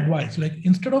got some advice, like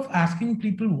instead of asking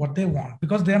people what they want,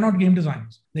 because they are not game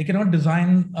designers, they cannot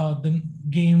design the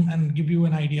game and give you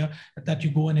an idea that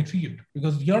you go and execute,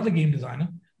 because you're the game designer.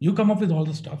 You come up with all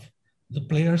the stuff. The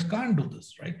players can't do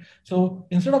this, right? So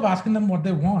instead of asking them what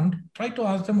they want, try to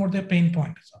ask them what their pain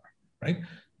points are, right?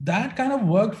 That kind of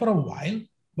worked for a while,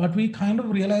 but we kind of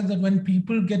realized that when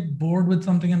people get bored with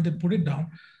something and they put it down,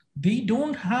 they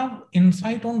don't have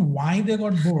insight on why they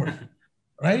got bored.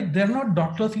 Right? They're not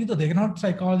doctors either. They're not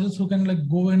psychologists who can like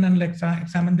go in and like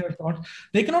examine their thoughts.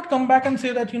 They cannot come back and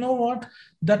say that, you know what,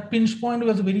 that pinch point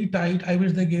was very tight. I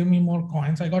wish they gave me more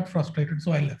coins. I got frustrated,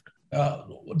 so I left.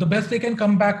 The best they can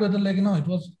come back with is like, it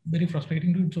was very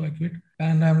frustrating, dude, so I quit.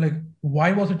 And I'm like,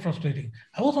 why was it frustrating?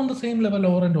 I was on the same level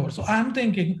over and over. So I'm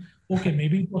thinking, okay,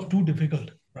 maybe it was too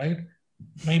difficult, right?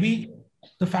 Maybe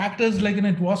the fact is, like,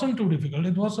 it wasn't too difficult.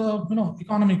 It was a,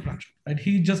 economy crunch, right?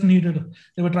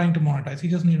 They were trying to monetize. He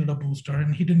just needed a booster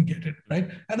and he didn't get it, right?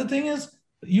 And the thing is,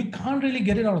 you can't really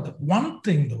get it out of them. One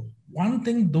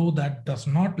thing though that does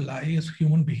not lie is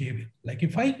human behavior. Like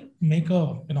if I make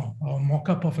a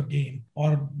mock-up of a game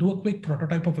or do a quick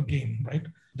prototype of a game, right,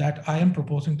 that I am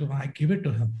proposing to him, I give it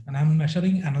to him and I'm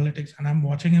measuring analytics and I'm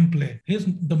watching him play.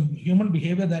 The human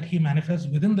behavior that he manifests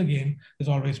within the game is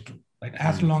always true. Right,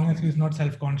 as long as he's not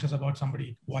self-conscious about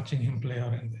somebody watching him play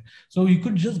or anything. So you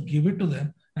could just give it to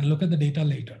them and look at the data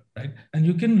later, right? And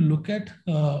you can look at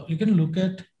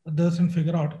this and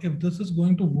figure out if this is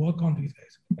going to work on these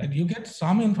guys. Right? You get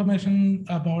some information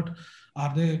about,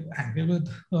 are they angry with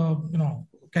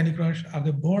Candy Crush? Are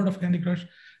they bored of Candy Crush?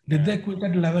 Did they quit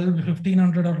at level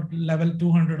 1500 or level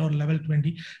 200 or level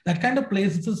 20? That kind of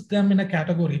places them in a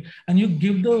category, and you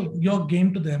give your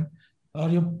game to them, or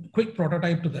your quick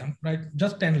prototype to them, right?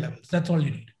 Just 10 levels. That's all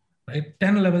you need, right?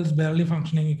 10 levels barely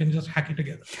functioning. You can just hack it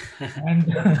together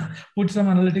and put some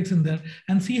analytics in there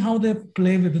and see how they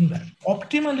play within that.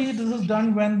 Optimally, this is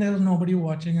done when there's nobody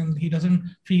watching and he doesn't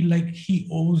feel like he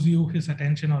owes you his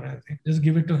attention or anything. Just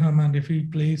give it to him. And if he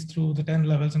plays through the 10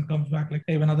 levels and comes back like,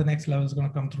 hey, when are the next level is going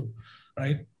to come through,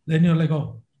 right? Then you're like,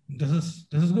 oh, this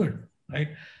is good, right?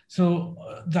 So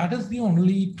that is the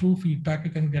only true feedback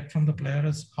you can get from the player,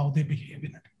 is how they behave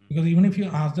in it. Because even if you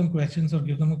ask them questions or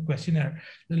give them a questionnaire,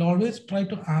 they'll always try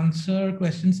to answer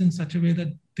questions in such a way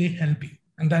that they help you.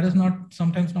 And that is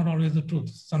sometimes not always the truth.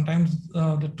 Sometimes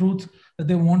the truth that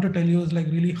they want to tell you is like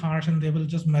really harsh and they will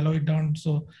just mellow it down.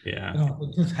 So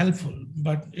it is helpful,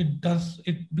 but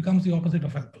it becomes the opposite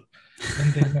of helpful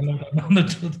when they mellow down the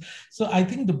truth. So I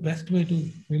think the best way to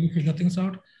really figure things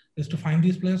out is to find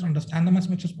these players, understand them as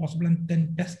much as possible, and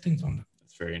then test things on them.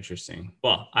 That's very interesting.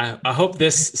 Well, I hope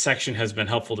this section has been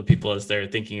helpful to people as they're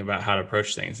thinking about how to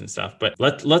approach things and stuff. But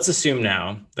let's assume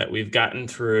now that we've gotten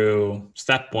through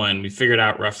step one, we figured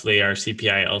out roughly our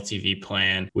CPI LTV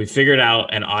plan. We figured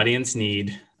out an audience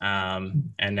need,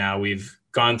 and now we've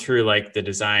gone through like the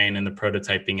design and the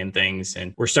prototyping and things.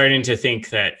 And we're starting to think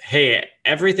that, hey,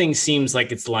 everything seems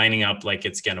like it's lining up like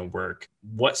it's going to work.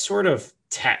 What sort of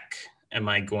tech am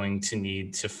I going to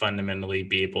need to fundamentally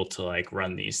be able to like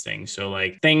run these things? So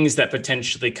like things that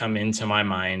potentially come into my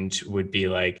mind would be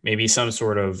like maybe some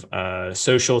sort of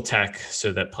social tech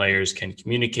so that players can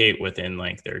communicate within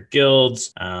like their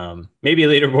guilds, maybe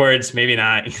leaderboards, maybe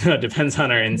not, it depends on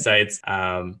our insights.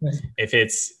 If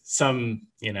it's some,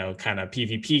 kind of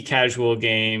PvP casual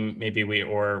game, maybe we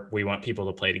want people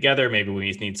to play together. Maybe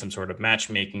we need some sort of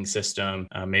matchmaking system.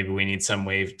 Maybe we need some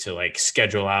way to like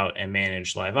schedule out and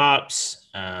manage live ops.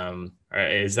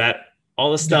 Is that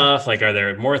all the stuff? Like, are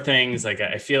there more things? Like,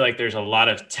 I feel like there's a lot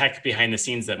of tech behind the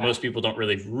scenes that most people don't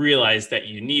really realize that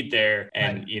you need there.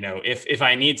 And, if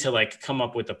I need to like come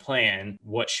up with a plan,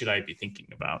 what should I be thinking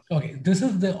about? Okay, this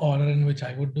is the order in which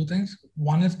I would do things.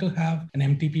 One is to have an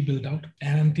MTP built out.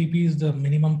 And MTP is the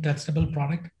minimum testable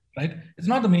product. Right? It's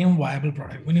not the minimum viable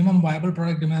product. Minimum viable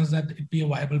product demands that it be a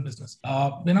viable business.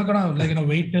 We're not gonna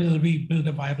wait till we build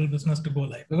a viable business to go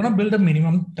live. We're gonna build a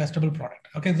minimum testable product.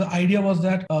 Okay. The idea was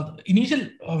that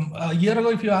a year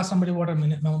ago, if you ask somebody what a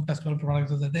minimum testable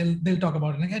product is, they'll talk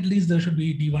about it. Like, at least there should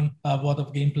be D1 worth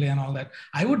of gameplay and all that.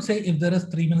 I would say if there is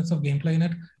 3 minutes of gameplay in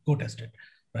it, go test it.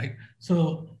 Right.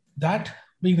 So that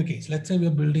being the case, let's say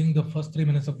we're building the first 3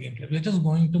 minutes of gameplay. We're just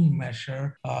going to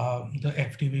measure the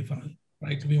FTV funnel.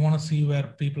 Right. We want to see where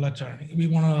people are churning. We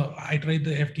want to iterate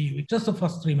the FTE, just the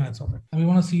first 3 minutes of it. And we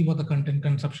want to see what the content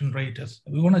consumption rate is.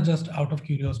 We want to just, out of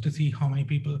curiosity, see how many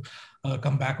people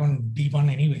come back on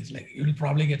D1 anyways. Like, you'll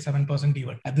probably get 7%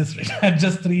 D1 at this rate, at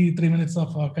just three minutes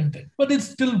of content. But it's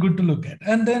still good to look at.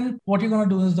 And then what you're going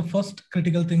to do is the first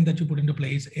critical thing that you put into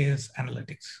place is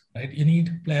analytics, right? You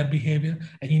need player behavior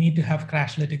and you need to have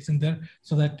Crashlytics in there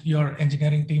so that your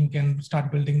engineering team can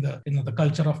start building the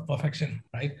culture of perfection,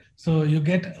 right? So you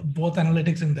get both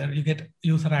analytics in there, you get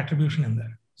user attribution in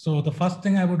there. So the first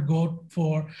thing I would go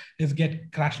for is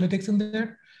get Crashlytics in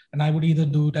there. And I would either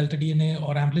do Delta DNA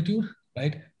or Amplitude,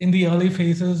 right? In the early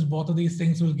phases, both of these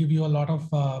things will give you a lot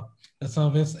of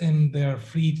service in their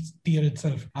free tier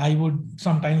itself. I would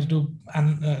sometimes do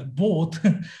both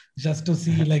just to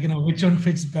see which one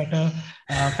fits better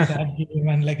for that game.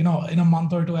 And in a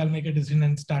month or two, I'll make a decision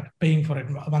and start paying for it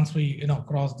once we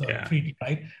cross the free tier,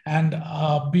 right? And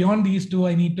beyond these two,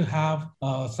 I need to have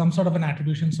some sort of an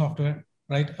attribution software.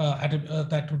 Right,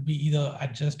 that would be either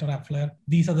Adjust or AppFlare.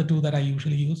 These are the two that I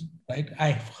usually use, right?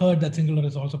 I've heard that Singular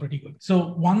is also pretty good.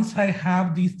 So once I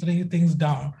have these three things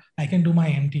down, I can do my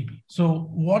MTP. So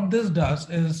what this does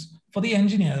is, for the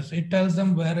engineers, it tells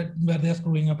them where they're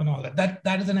screwing up and all that.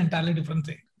 That is an entirely different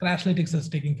thing. Crashlytics is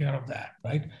taking care of that,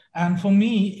 right? And for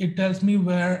me, it tells me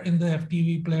where in the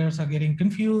FTV players are getting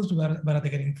confused, where are they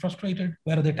getting frustrated,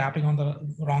 where are they tapping on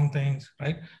the wrong things,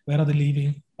 right? Where are they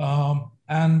leaving?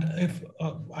 And if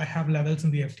I have levels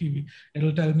in the FTV,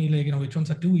 it'll tell me which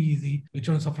ones are too easy, which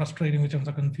ones are frustrating, which ones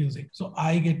are confusing. So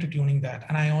I get to tuning that.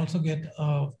 And I also get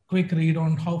a quick read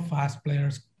on how fast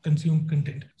players consume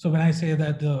content. So when I say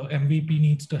that the MVP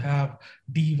needs to have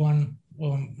D1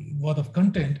 worth of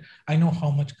content, I know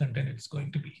how much content it's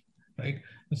going to be, right?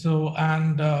 So,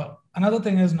 and another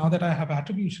thing is, now that I have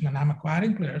attribution and I'm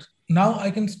acquiring players, now I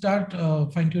can start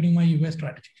fine-tuning my UA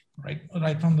strategy,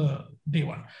 right from the day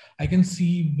one. I can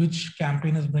see which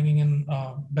campaign is bringing in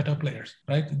better players,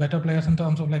 right? Better players in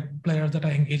terms of players that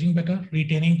are engaging better,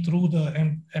 retaining through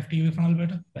the FTV funnel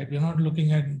better, right? We're not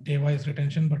looking at day-wise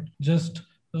retention, but just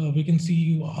we can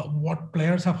see what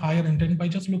players have higher intent by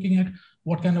just looking at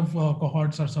what kind of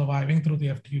cohorts are surviving through the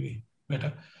FTV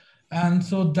better. And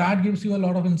so that gives you a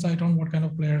lot of insight on what kind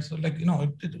of players,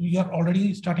 we are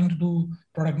already starting to do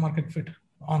product market fit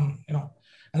on,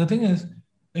 and the thing is,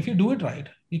 if you do it right,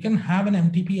 you can have an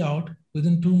MTP out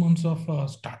within 2 months of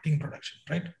starting production,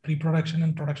 right? Pre-production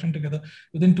and production together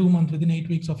within 2 months, within 8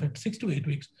 weeks of it, 6 to 8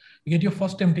 weeks, you get your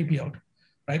first MTP out.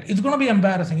 Right? It's going to be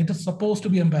embarrassing. It is supposed to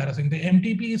be embarrassing. The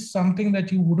MTP is something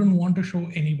that you wouldn't want to show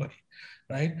anybody,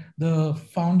 right? The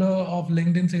founder of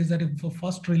LinkedIn says that if the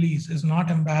first release is not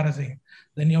embarrassing,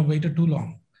 then you've waited too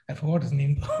long. I forgot his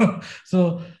name.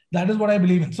 So that is what I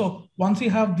believe in. So once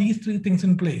you have these three things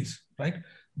in place, right,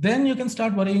 then you can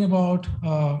start worrying about,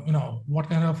 what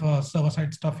kind of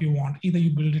server-side stuff you want. Either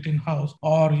you build it in-house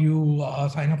or you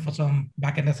sign up for some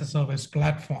backend as a service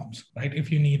platforms, right? If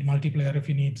you need multiplayer, if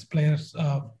you need player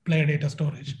data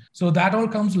storage. So that all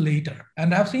comes later.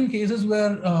 And I've seen cases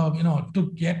where,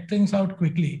 to get things out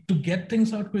quickly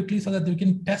so that you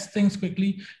can test things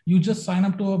quickly, you just sign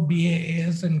up to a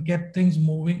BAS and get things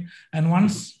moving. And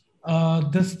once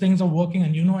these things are working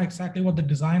and you know exactly what the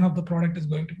design of the product is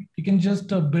going to be, you can just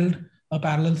build a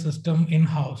parallel system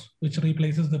in-house, which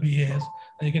replaces the BAS,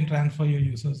 and you can transfer your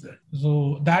users there.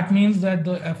 So that means that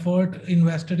the effort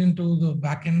invested into the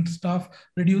backend stuff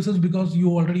reduces because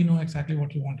you already know exactly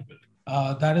what you want to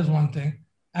build. That is one thing.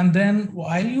 And then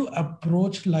while you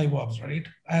approach live ops, right,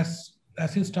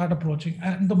 as you start approaching,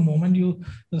 and the moment you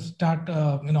start,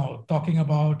 talking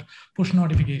about push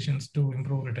notifications to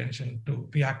improve retention, to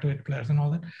reactivate players and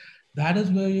all that, that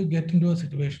is where you get into a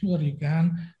situation where you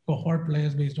can cohort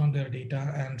players based on their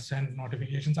data and send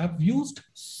notifications. I've used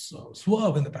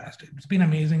Swerve in the past. It's been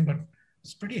amazing, but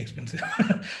it's pretty expensive.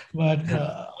 But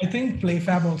I think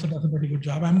PlayFab also does a pretty good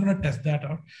job. I'm going to test that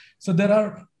out. So there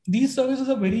are these services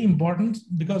are very important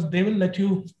because they will let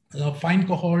you find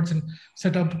cohorts and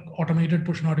set up automated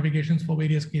push notifications for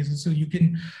various cases. So you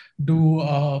can do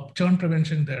churn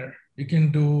prevention there. You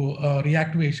can do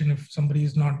reactivation if somebody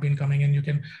has not been coming in. You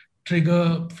can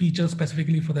trigger features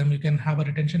specifically for them. You can have a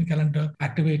retention calendar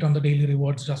activate on the daily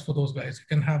rewards just for those guys.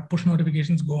 You can have push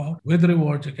notifications go out with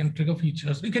rewards. You can trigger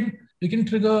features. You can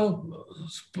trigger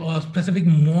specific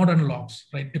mode unlocks,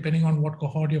 right? Depending on what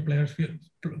cohort your players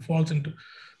falls into.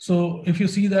 So if you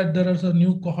see that there is a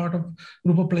new cohort of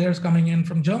group of players coming in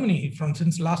from Germany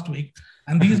since last week,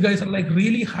 and these guys are like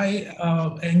really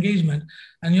high engagement,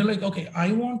 and you're like, okay,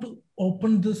 I want to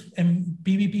open this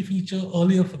PvP feature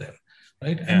earlier for them,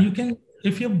 right? Yeah. And you can,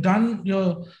 if you've done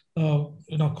your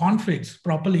configs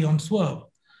properly on Swerve,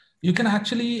 you can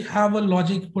actually have a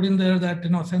logic put in there that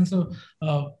sends a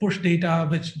push data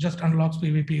which just unlocks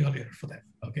PvP earlier for them.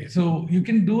 Okay, so you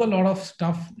can do a lot of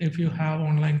stuff if you have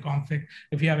online config,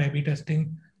 if you have A/B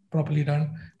testing properly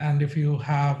done, and if you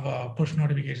have push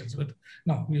notifications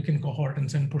you can cohort and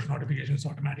send push notifications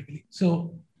automatically.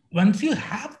 So once you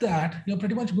have that, you're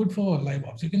pretty much good for live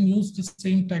ops. You can use the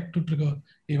same tech to trigger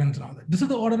events and all that. This is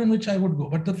the order in which I would go.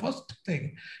 But the first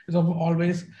thing is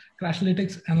always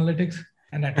Crashlytics, analytics,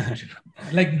 and attribution.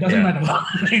 Doesn't matter.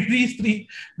 Like these three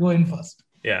go in first.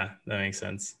 Yeah, that makes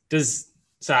sense.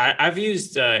 So I've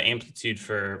used Amplitude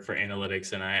for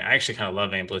analytics, and I actually kind of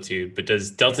love Amplitude. But does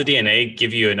Delta DNA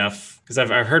give you enough? Because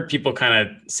I've heard people kind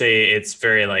of say it's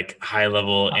very like high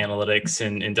level analytics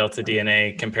in Delta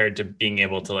DNA compared to being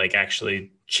able to like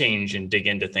actually change and dig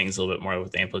into things a little bit more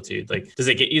with Amplitude. Like, does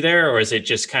it get you there, or is it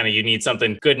just kind of you need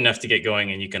something good enough to get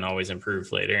going and you can always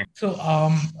improve later? So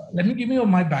let me give you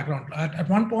my background. At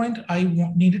one point, I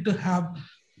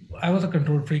was a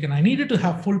control freak and I needed to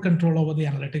have full control over the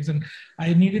analytics and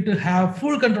I needed to have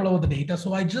full control over the data.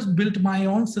 So I just built my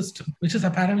own system, which is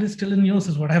apparently still in use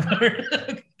is what I've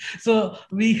heard. So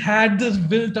we had this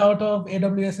built out of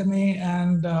AWSMA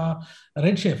and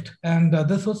Redshift. And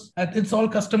it's all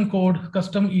custom code,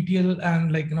 custom ETL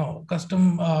and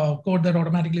custom code that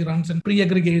automatically runs and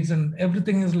pre-aggregates and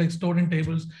everything is like stored in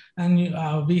tables. And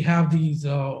we have these,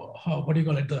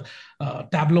 the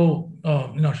Tableau,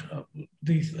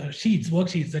 these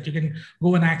worksheets that you can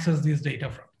go and access these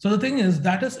data from. So the thing is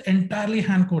that is entirely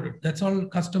hand-coded. That's all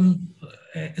custom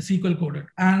SQL coded.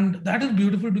 And that is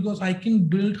beautiful because I can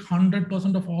build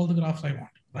 100% of all the graphs I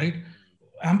want, right?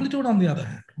 Amplitude, on the other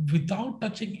hand, without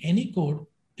touching any code,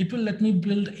 it will let me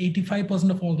build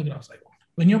 85% of all the graphs I want.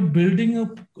 When you're building a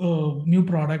new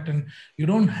product and you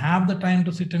don't have the time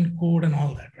to sit and code and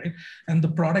all that, right? And the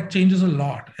product changes a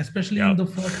lot, especially in the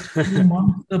first few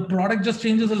months, the product just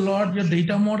changes a lot. Your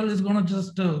data model is going to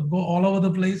just go all over the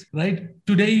place, right?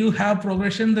 Today you have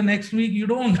progression, the next week you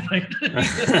don't, right?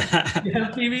 You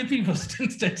have PvP first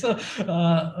instead. So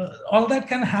all that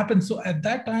can happen. So at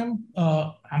that time,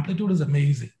 Amplitude is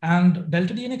amazing. And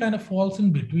Delta DNA kind of falls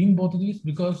in between both of these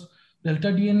because Delta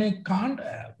DNA can't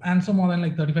answer more than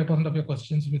like 35% of your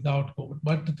questions without code.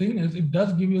 But the thing is, it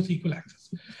does give you SQL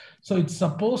access. So it's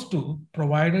supposed to,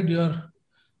 provided you're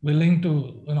willing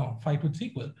to, fight with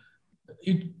SQL,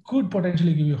 it could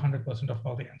potentially give you 100% of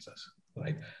all the answers,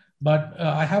 right? But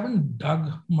I haven't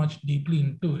dug much deeply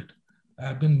into it.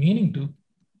 I've been meaning to.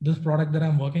 This product that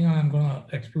I'm working on, I'm going to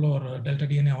explore Delta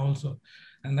DNA also.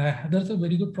 And there's a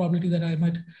very good probability that I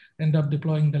might end up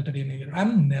deploying Delta DNA here.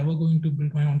 I'm never going to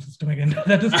build my own system again.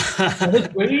 That is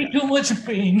way too much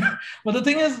pain. But the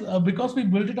thing is, because we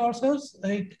built it ourselves,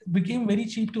 it became very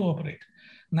cheap to operate.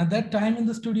 And at that time in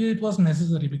the studio, it was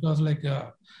necessary because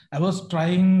I was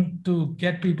trying to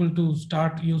get people to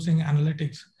start using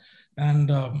analytics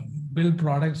and build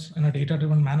products in a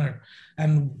data-driven manner.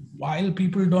 And while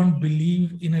people don't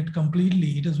believe in it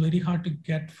completely, it is very hard to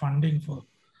get funding for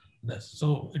this.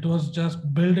 So it was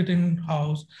just build it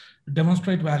in-house,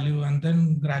 demonstrate value, and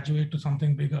then graduate to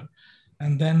something bigger.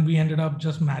 And then we ended up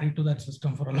just married to that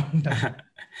system for a long time.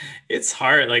 It's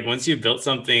hard. Like once you built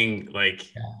something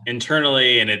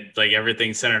internally and it like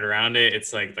everything's centered around it,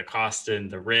 it's like the cost and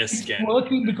the risk. It's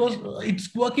quirky because it's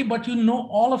quirky, but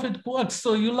all of it works.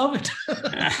 So you love it.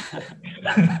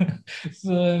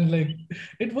 So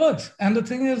it works. And the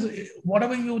thing is,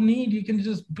 whatever you need, you can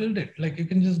just build it. Like you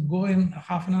can just go in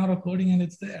half an hour of coding and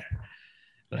it's there.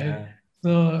 Right. Yeah.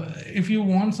 So if you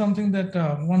want something that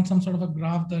wants some sort of a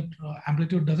graph that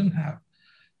Amplitude doesn't have,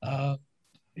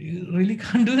 you really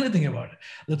can't do anything about it.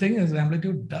 The thing is,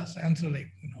 Amplitude does answer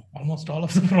almost all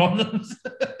of the problems.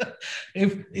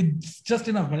 If it's just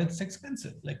enough, but it's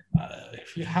expensive.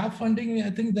 If you have funding,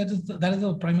 I think that is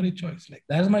a primary choice.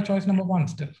 That is my choice number one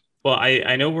still. Well,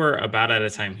 I know we're about out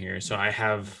of time here, so I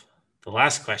have the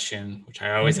last question, which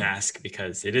I always ask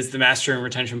because it is the Mastering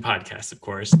Retention podcast, of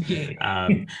course,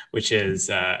 which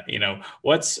is,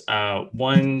 what's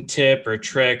one tip or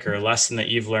trick or lesson that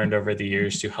you've learned over the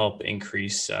years to help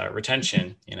increase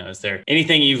retention? Is there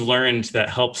anything you've learned that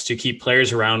helps to keep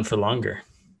players around for longer?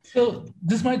 So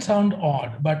this might sound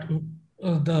odd, but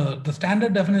the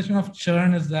standard definition of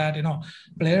churn is that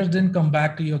players didn't come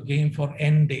back to your game for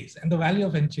n days, and the value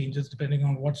of n changes depending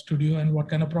on what studio and what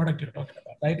kind of product you're talking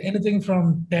about, right? Anything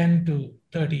from 10 to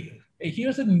 30.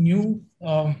 Here's a new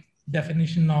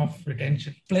definition of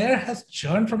retention. Player has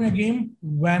churned from your game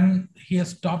when he has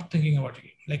stopped thinking about your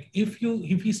game. Like if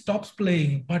he stops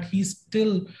playing, but he's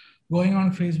still going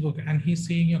on Facebook and he's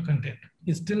seeing your content,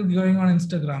 he's still going on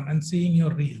Instagram and seeing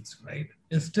your reels, right?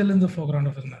 Is still in the foreground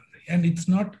of his memory. And he's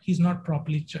not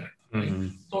properly churned. Right?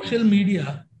 Mm-hmm. Social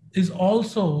media is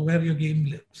also where your game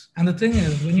lives. And the thing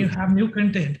is, when you have new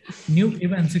content, new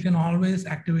events, you can always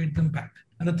activate them back.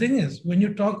 And the thing is, when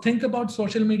you think about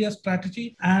social media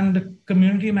strategy and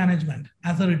community management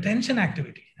as a retention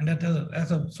activity and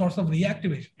as a source of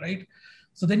reactivation, right?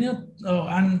 So then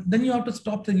you have to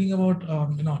stop thinking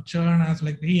about churn as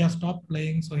like he has stopped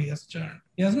playing, so he has churned.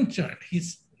 He hasn't churned.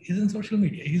 He's in social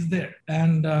media. He's there.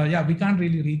 And we can't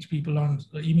really reach people on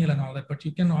email and all that, but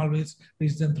you can always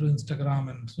reach them through Instagram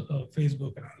and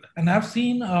Facebook and all that. And I've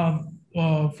seen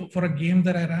for a game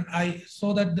that I ran, I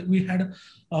saw that we had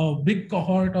a big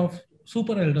cohort of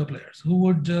super elder players who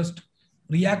would just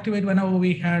reactivate whenever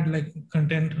we had like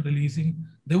content releasing.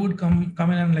 They would come in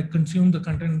and like consume the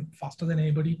content faster than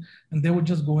anybody, and they would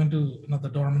just go into the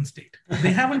dormant state.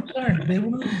 They haven't churned. They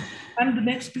wouldn't, and the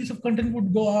next piece of content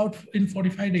would go out in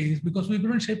 45 days because we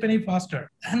couldn't ship any faster,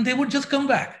 and they would just come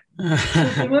back. So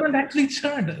they weren't actually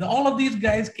churned. All of these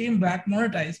guys came back,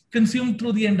 monetized, consumed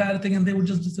through the entire thing, and they would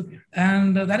just disappear.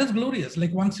 And that is glorious.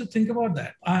 Like once you think about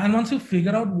that, and once you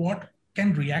figure out what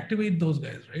can reactivate those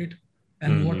guys, right?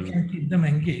 And what can keep them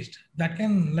engaged, that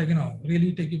can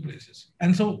really take you places.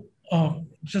 And so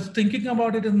just thinking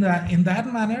about it in that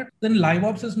manner, then live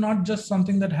ops is not just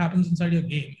something that happens inside your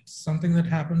game. It's something that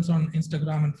happens on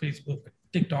Instagram and Facebook,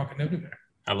 TikTok, and everywhere.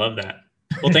 I love that.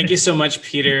 Well, thank you so much,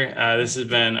 Peter. This has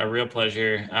been a real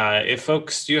pleasure. If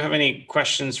folks do have any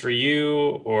questions for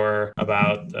you or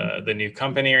about the new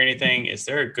company or anything, is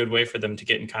there a good way for them to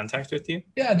get in contact with you?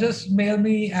 Yeah, just mail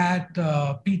me at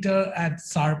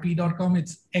peter@sarpie.com.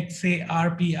 It's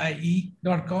XARPIE.com.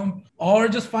 Or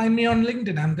just find me on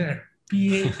LinkedIn. I'm there.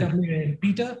 PAWN.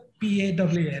 Peter,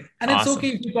 PAWN. And Awesome. It's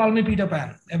okay if you call me Peter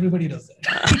Pan. Everybody does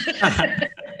that.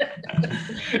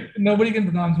 Nobody can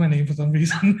pronounce my name for some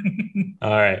reason. All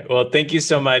right. Well, thank you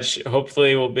so much.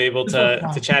 Hopefully we'll be able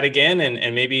to chat again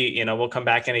and maybe, we'll come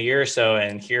back in a year or so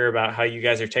and hear about how you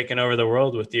guys are taking over the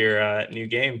world with your new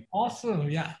game. Awesome.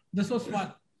 Yeah. This was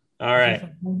fun. All right.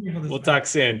 We'll talk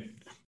soon.